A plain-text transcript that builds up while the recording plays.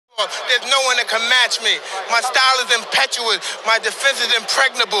There's no one that can match me. My style is impetuous. My defense is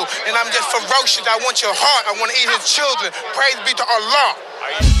impregnable. And I'm just ferocious. I want your heart. I want to eat his children. Praise be to Allah.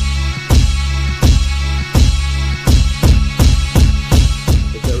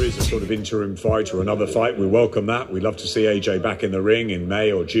 If there is a sort of interim fight or another fight, we welcome that. We'd love to see AJ back in the ring in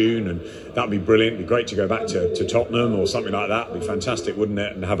May or June, and that'd be brilliant. It'd be great to go back to Tottenham or something like that. It'd be fantastic, wouldn't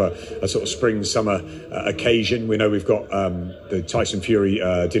it? And have a sort of spring-summer occasion. We know we've got the Tyson Fury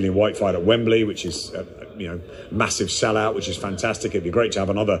Dillian White fight at Wembley, which is massive sellout, which is fantastic. It'd be great to have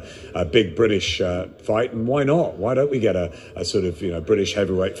another big British fight, and why not? Why don't we get a sort of British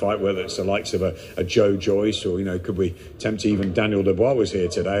heavyweight fight, whether it's the likes of a Joe Joyce, or could we tempt even Daniel Dubois was here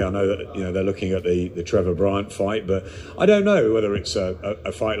today. I know that they're looking at the Trevor Bryant fight, but I don't know whether it's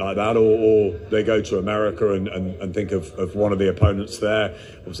a fight like that, or they go to America and think of one of the opponents there.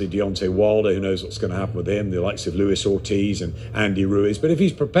 Obviously Deontay Wilder, who knows what's going to happen with him, the likes of Luis Ortiz and Andy Ruiz. But if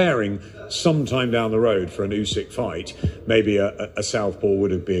he's preparing sometime down the road for an Usyk fight, maybe a southpaw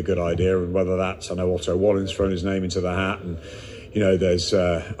would be a good idea. And whether that's, I know Otto Wallin's thrown his name into the hat, and there's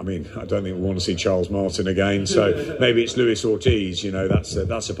I don't think we want to see Charles Martin again, so maybe it's Luis Ortiz.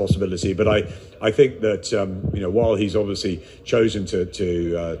 That's a possibility. But I think that while he's obviously chosen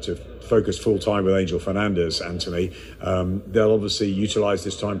to focus full time with Angel Fernandez, Anthony, they'll obviously utilize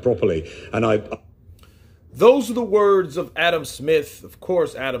this time properly. And those are the words of Adam Smith. Of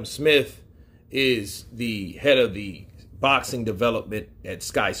course, Adam Smith is the head of the boxing development at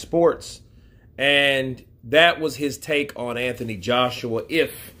Sky Sports, and that was his take on Anthony Joshua.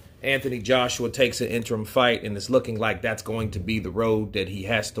 If Anthony Joshua takes an interim fight, and it's looking like that's going to be the road that he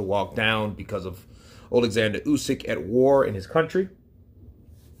has to walk down because of Alexander Usyk at war in his country.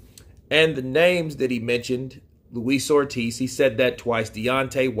 And the names that he mentioned, Luis Ortiz, he said that twice,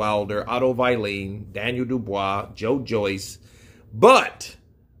 Deontay Wilder, Otto Wallin, Daniel Dubois, Joe Joyce. But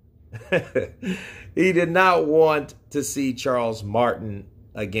he did not want to see Charles Martin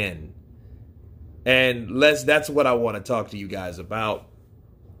again. And that's what I want to talk to you guys about.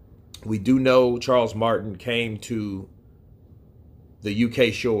 We do know Charles Martin came to the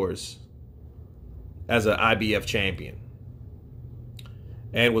UK shores as an IBF champion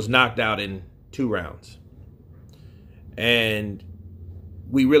and was knocked out in 2 rounds. And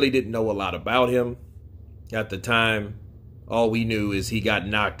we really didn't know a lot about him at the time. All we knew is he got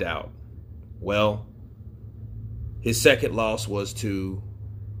knocked out. Well, his second loss was to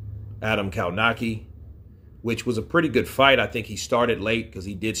Adam Kownacki, which was a pretty good fight. I think he started late because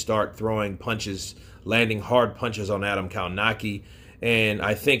he did start throwing punches, landing hard punches on Adam Kownacki. And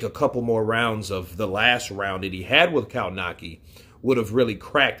I think a couple more rounds of the last round that he had with Kownacki would have really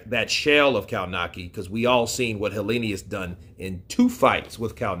cracked that shell of Kownacki, because we all seen what Helenius done in 2 fights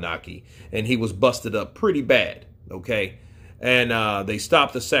with Kownacki, and he was busted up pretty bad, okay? And they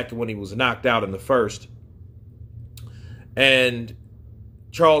stopped the second when he was knocked out in the first. And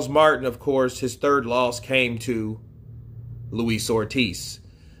Charles Martin, of course, his third loss came to Luis Ortiz.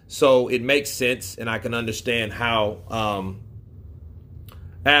 So it makes sense, and I can understand how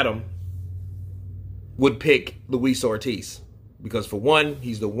Adam would pick Luis Ortiz. Because for one,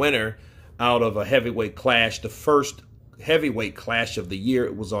 he's the winner out of a heavyweight clash, the first heavyweight clash of the year.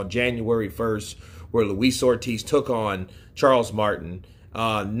 It was on January 1st, where Luis Ortiz took on Charles Martin,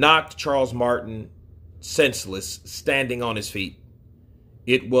 knocked Charles Martin senseless, standing on his feet.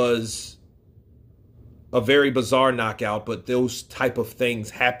 It was a very bizarre knockout, but those type of things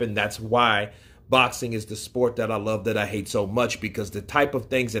happen. That's why boxing is the sport that I love, that I hate so much, because the type of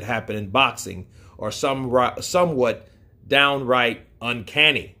things that happen in boxing are somewhat downright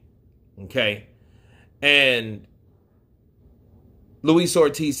uncanny, okay? And Luis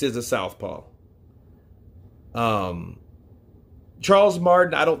Ortiz is a southpaw. Charles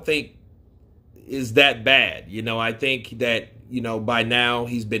Martin, I don't think is that bad. I think that, by now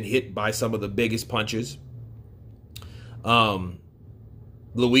he's been hit by some of the biggest punches.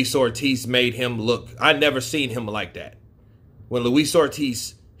 Luis Ortiz made him look, I never seen him like that. When Luis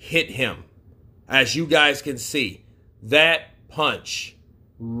Ortiz hit him, as you guys can see, that punch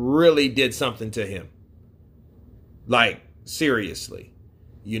really did something to him. Like, seriously.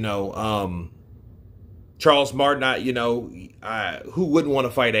 Charles Martin, who wouldn't want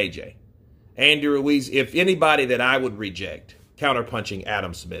to fight AJ? Andy Ruiz. If anybody that I would reject counterpunching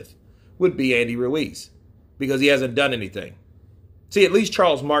Adam Smith would be Andy Ruiz, because he hasn't done anything. See, at least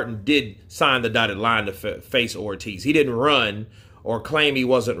Charles Martin did sign the dotted line to face Ortiz. He didn't run or claim he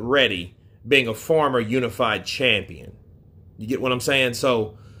wasn't ready, being a former unified champion. You get what I'm saying?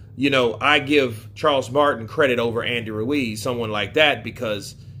 So, I give Charles Martin credit over Andy Ruiz, someone like that,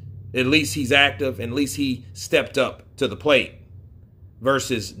 because at least he's active, and at least he stepped up to the plate.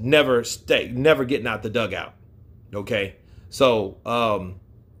 versus never getting out the dugout. Okay. So,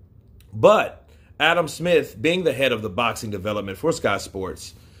 but Adam Smith, being the head of the boxing development for Sky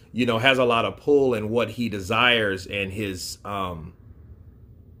Sports, you know, has a lot of pull in what he desires and his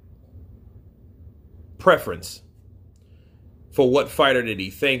preference for what fighter that he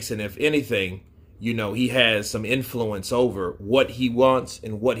thinks. And if anything, you know, he has some influence over what he wants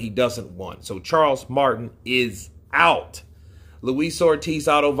and what he doesn't want. So Charles Martin is out. Luis Ortiz,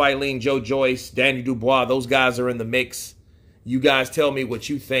 Otto Wallin, Joe Joyce, Danny Dubois, those guys are in the mix. You guys tell me what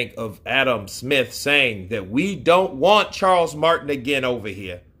you think of Adam Smith saying that we don't want Charles Martin again over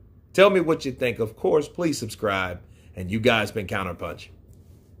here. Tell me what you think. Of course, please subscribe. And you guys been Counterpunch.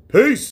 Peace.